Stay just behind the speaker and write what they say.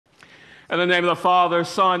In the name of the Father,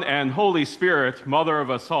 Son, and Holy Spirit, Mother of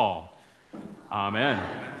us all. Amen.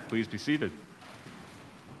 Please be seated.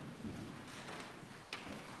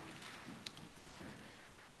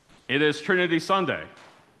 It is Trinity Sunday.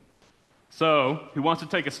 So, who wants to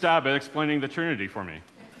take a stab at explaining the Trinity for me?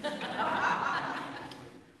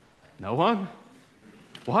 No one?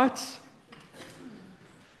 What?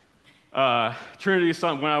 Trinity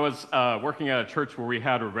Sunday, when I was working at a church where we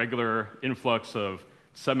had a regular influx of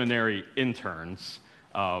seminary interns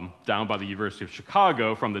down by the University of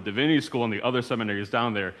Chicago from the Divinity School and the other seminaries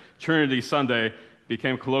down there, Trinity Sunday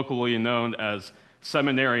became colloquially known as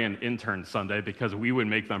Seminarian Intern Sunday because we would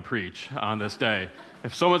make them preach on this day.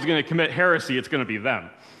 If someone's going to commit heresy, it's going to be them.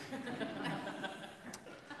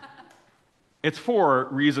 It's for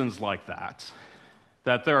reasons like that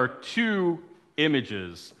there are two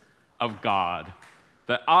images of God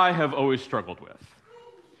that I have always struggled with.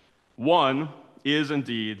 One is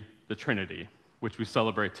indeed the Trinity, which we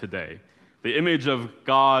celebrate today. The image of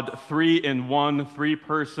God, three in one, three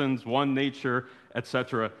persons, one nature,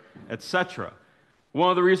 etc., etc. One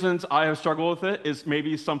of the reasons I have struggled with it is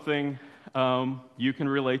maybe something you can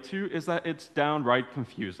relate to, is that it's downright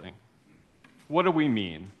confusing. What do we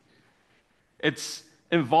mean? It's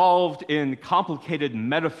involved in complicated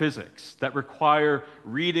metaphysics that require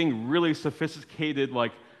reading really sophisticated,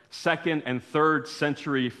 like, 2nd and 3rd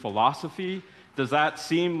century philosophy. Does that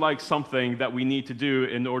seem like something that we need to do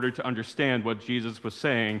in order to understand what Jesus was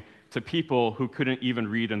saying to people who couldn't even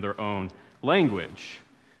read in their own language?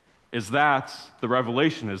 Is that the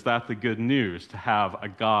revelation? Is that the good news, to have a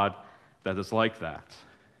God that is like that?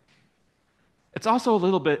 It's also a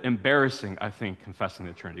little bit embarrassing, I think, confessing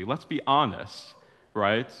the Trinity. Let's be honest,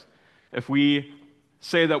 right? If we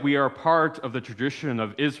say that we are part of the tradition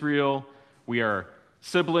of Israel, we are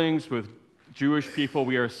siblings with Jewish people,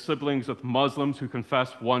 we are siblings with Muslims who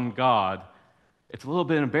confess one God, it's a little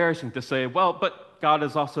bit embarrassing to say, well, but God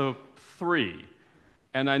is also three.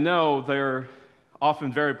 And I know they're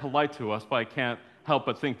often very polite to us, but I can't help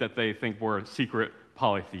but think that they think we're secret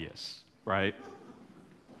polytheists, right?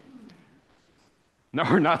 No,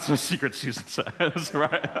 we're not so secret, Susan says,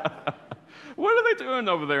 right? What are they doing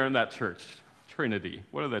over there in that church? Trinity.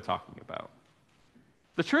 What are they talking about?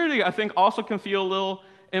 The Trinity, I think, also can feel a little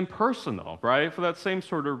impersonal, right? For that same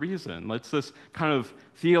sort of reason. It's this kind of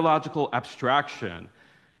theological abstraction.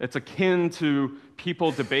 It's akin to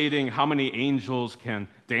people debating how many angels can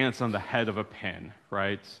dance on the head of a pin,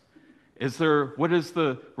 right? What is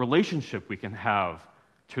the relationship we can have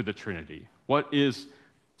to the Trinity? What is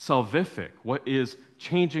salvific? What is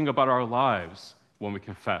changing about our lives when we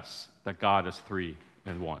confess that God is three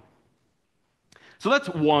in one? So that's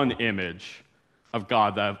one image of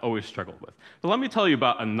God that I've always struggled with. But let me tell you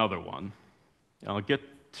about another one. And I'll get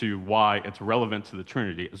to why it's relevant to the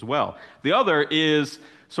Trinity as well. The other is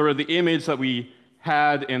sort of the image that we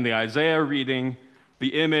had in the Isaiah reading,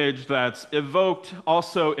 the image that's evoked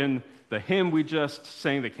also in the hymn we just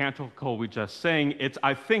sang, the canticle we just sang. It's,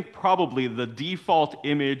 I think, probably the default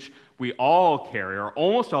image we all carry, or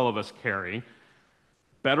almost all of us carry,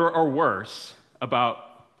 better or worse,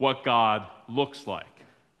 about what God looks like.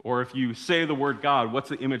 Or if you say the word God, what's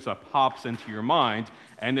the image that pops into your mind?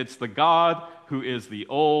 And it's the God who is the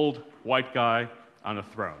old white guy on a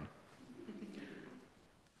throne.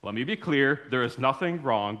 Let me be clear, there is nothing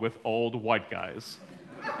wrong with old white guys.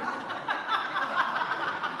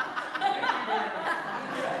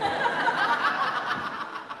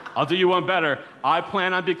 I'll do you one better. I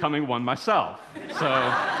plan on becoming one myself.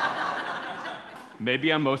 So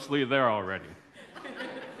maybe I'm mostly there already.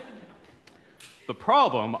 The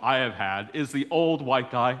problem I have had is the old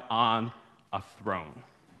white guy on a throne,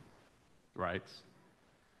 right?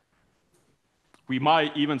 We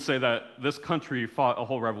might even say that this country fought a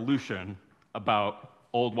whole revolution about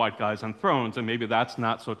old white guys on thrones, and maybe that's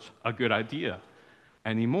not such a good idea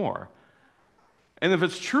anymore. And if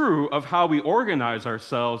it's true of how we organize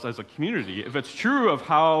ourselves as a community, if it's true of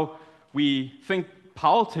how we think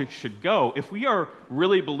politics should go, if we are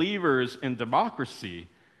really believers in democracy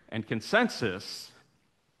and consensus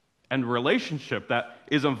and relationship that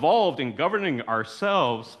is involved in governing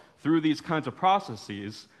ourselves through these kinds of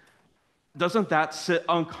processes, doesn't that sit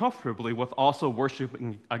uncomfortably with also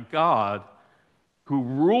worshiping a God who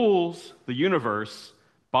rules the universe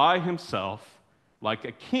by himself like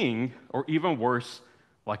a king, or even worse,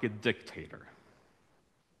 like a dictator?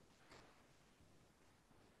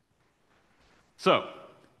 So,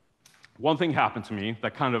 one thing happened to me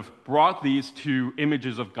that kind of brought these two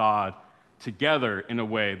images of God together in a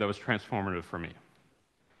way that was transformative for me.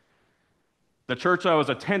 The church I was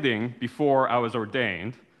attending before I was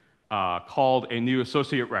ordained called a new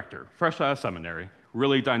associate rector, fresh out of seminary,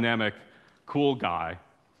 really dynamic, cool guy.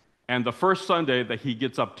 And the first Sunday that he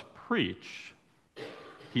gets up to preach,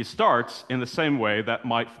 he starts in the same way that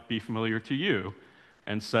might be familiar to you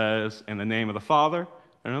and says, "In the name of the Father,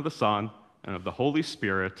 and of the Son, and of the Holy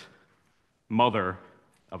Spirit, Mother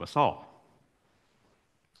of us all."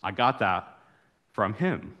 I got that from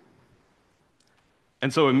him.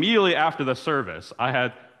 And so immediately after the service, I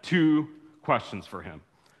had two questions for him.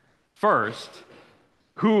 First,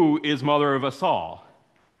 who is Mother of us all?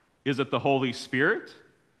 Is it the Holy Spirit,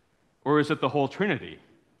 or is it the whole Trinity?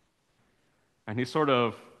 And he sort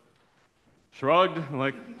of shrugged,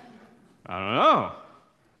 like, "I don't know.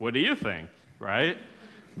 What do you think?" Right?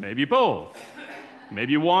 Maybe both.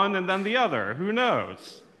 Maybe one and then the other. Who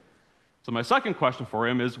knows? So my second question for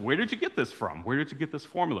him is, where did you get this from? Where did you get this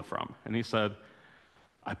formula from? And he said,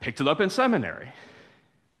 "I picked it up in seminary."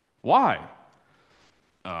 "Why?"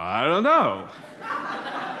 "I don't know."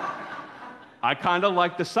 I kind of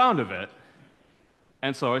liked the sound of it,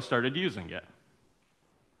 and so I started using it.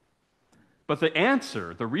 But the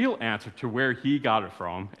answer, the real answer to where he got it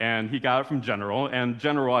from, and he got it from General, and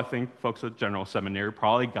General, I think folks at General Seminary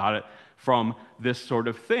probably got it from this sort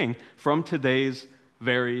of thing, from today's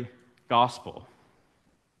very gospel.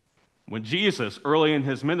 When Jesus, early in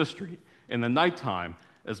his ministry, in the nighttime,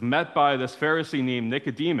 is met by this Pharisee named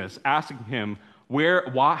Nicodemus, asking him,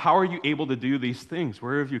 how are you able to do these things?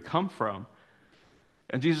 Where have you come from?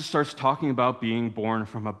 And Jesus starts talking about being born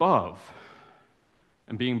from above,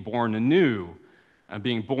 and being born anew, and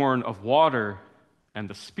being born of water and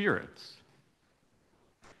the Spirit.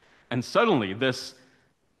 And suddenly, this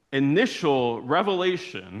initial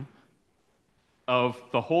revelation of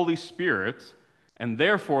the Holy Spirit, and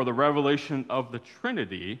therefore the revelation of the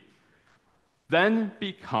Trinity, then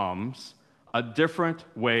becomes a different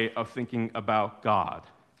way of thinking about God.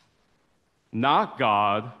 Not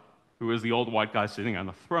God, who is the old white guy sitting on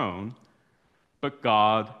the throne, but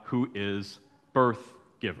God who is birth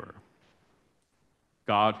giver,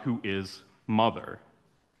 God who is mother,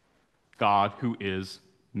 God who is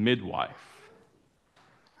midwife.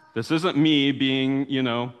 This isn't me being,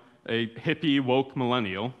 a hippie woke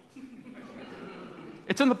millennial.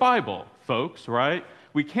 It's in the Bible, folks, right?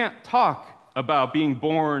 We can't talk about being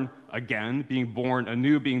born again, being born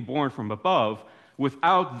anew, being born from above,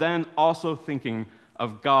 without then also thinking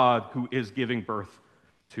of God who is giving birth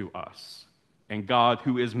to us, and God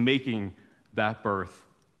who is making that birth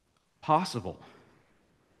possible.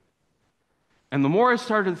 And the more I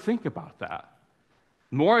started to think about that,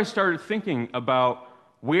 the more I started thinking about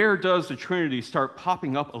where does the Trinity start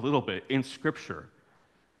popping up a little bit in Scripture,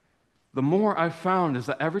 the more I found is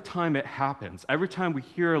that every time it happens, every time we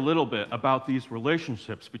hear a little bit about these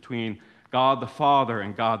relationships between God the Father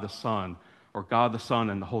and God the Son, or God the Son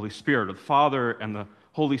and the Holy Spirit, or the Father and the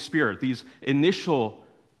Holy Spirit, these initial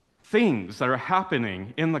things that are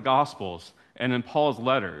happening in the Gospels and in Paul's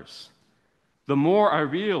letters, the more I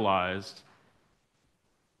realized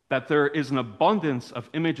that there is an abundance of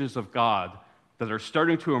images of God that are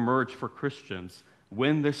starting to emerge for Christians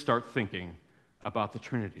when they start thinking about the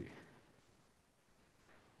Trinity.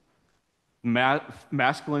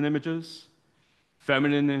 Masculine images,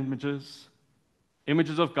 feminine images,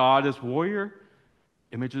 images of God as warrior,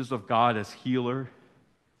 images of God as healer,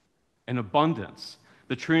 and abundance.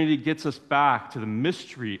 The Trinity gets us back to the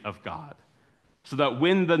mystery of God, so that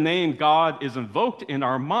when the name God is invoked in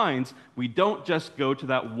our minds, we don't just go to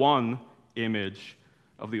that one image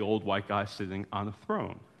of the old white guy sitting on a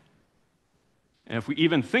throne. And if we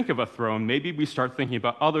even think of a throne, maybe we start thinking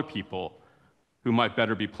about other people who might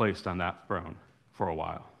better be placed on that throne for a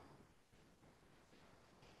while.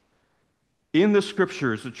 In the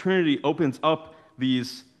Scriptures, the Trinity opens up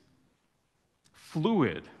these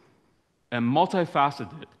fluid and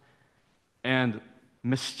multifaceted and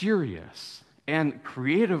mysterious and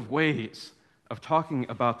creative ways of talking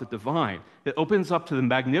about the divine. It opens up to the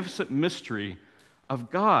magnificent mystery of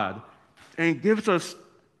God and gives us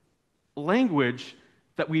language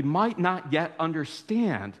that we might not yet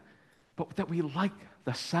understand, but that we like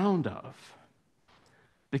the sound of.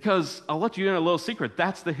 Because I'll let you in a little secret,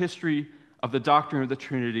 that's the history of the doctrine of the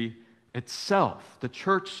Trinity itself. The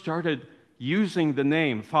church started using the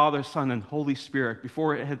name Father, Son, and Holy Spirit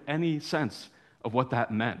before it had any sense of what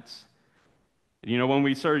that meant. You know when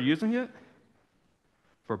we started using it?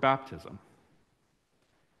 For baptism.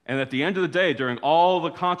 And at the end of the day, during all the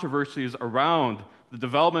controversies around the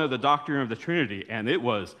development of the doctrine of the Trinity, and it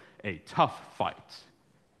was a tough fight,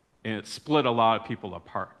 and it split a lot of people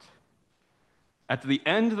apart. At the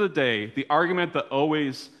end of the day, the argument that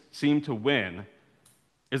always seemed to win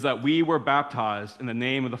is that we were baptized in the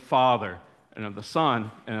name of the Father and of the Son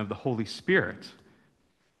and of the Holy Spirit.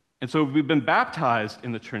 And so if we've been baptized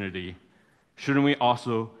in the Trinity, shouldn't we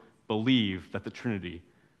also believe that the Trinity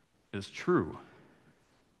is true?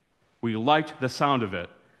 We liked the sound of it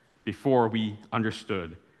before we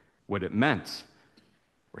understood what it meant.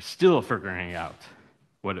 We're still figuring out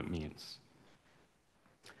what it means.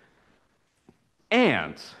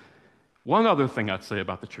 And one other thing I'd say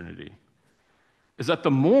about the Trinity is that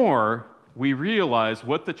the more we realize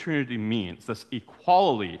what the Trinity means, this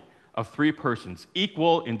equality of three persons,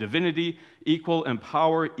 equal in divinity, equal in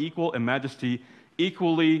power, equal in majesty,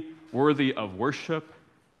 equally worthy of worship,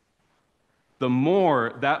 the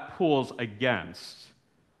more that pulls against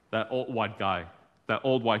that old white guy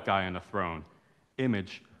on the throne,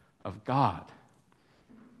 image of God.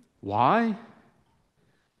 Why?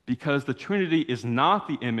 Because the Trinity is not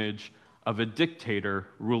the image of a dictator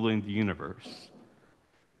ruling the universe.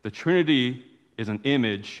 The Trinity is an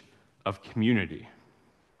image of community.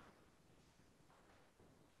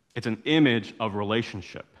 It's an image of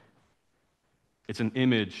relationship. It's an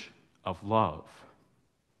image of love.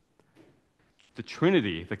 The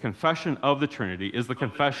Trinity, the confession of the Trinity, is the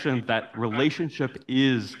confession that relationship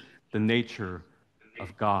is the nature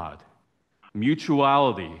of God.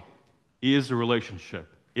 Mutuality is a relationship,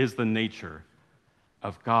 is the nature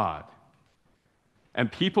of God. And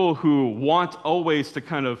people who want always to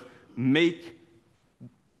kind of make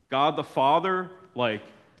God the Father like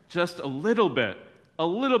just a little bit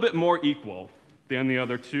more equal than the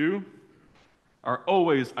other two are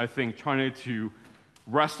always, I think, trying to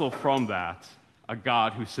wrestle from that a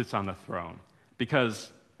God who sits on the throne,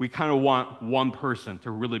 because we kind of want one person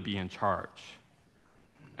to really be in charge.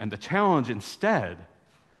 And the challenge instead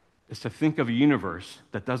is to think of a universe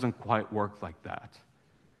that doesn't quite work like that.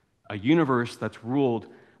 A universe that's ruled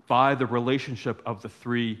by the relationship of the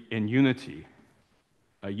three in unity.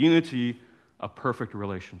 A unity of perfect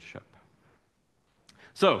relationship.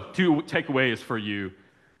 So, 2 takeaways for you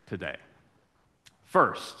today.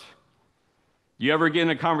 First, you ever get in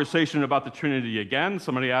a conversation about the Trinity again?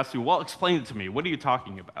 Somebody asks you, well, explain it to me. What are you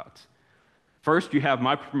talking about? First, you have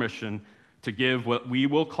my permission to give what we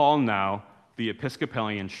will call now the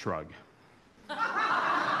Episcopalian shrug.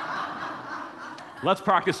 Let's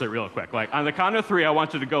practice it real quick. Like, on the count of 3, I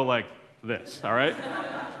want you to go like this, all right?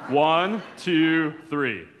 1, 2,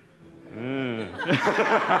 3.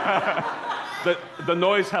 The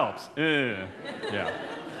noise helps. Yeah.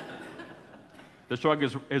 The shrug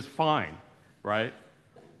is fine, right?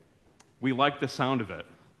 We like the sound of it.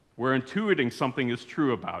 We're intuiting something is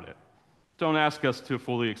true about it. Don't ask us to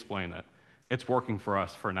fully explain it. It's working for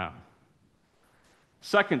us for now.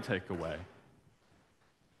 Second takeaway.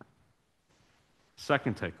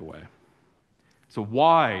 So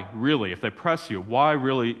why really, if they press you, why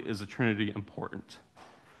really is the Trinity important?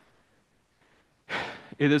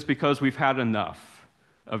 It is because we've had enough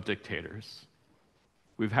of dictators.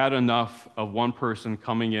 We've had enough of one person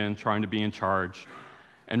coming in, trying to be in charge,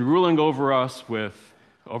 and ruling over us with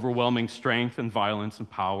overwhelming strength and violence and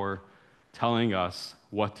power, telling us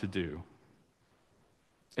what to do.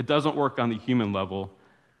 It doesn't work on the human level,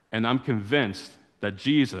 and I'm convinced that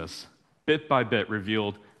Jesus, bit by bit,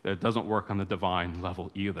 revealed that it doesn't work on the divine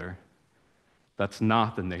level either. That's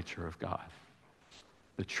not the nature of God.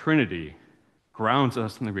 The Trinity grounds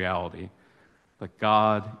us in the reality that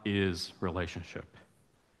God is relationship.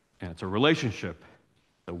 And it's a relationship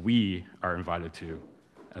that we are invited to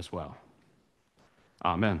as well.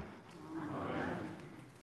 Amen.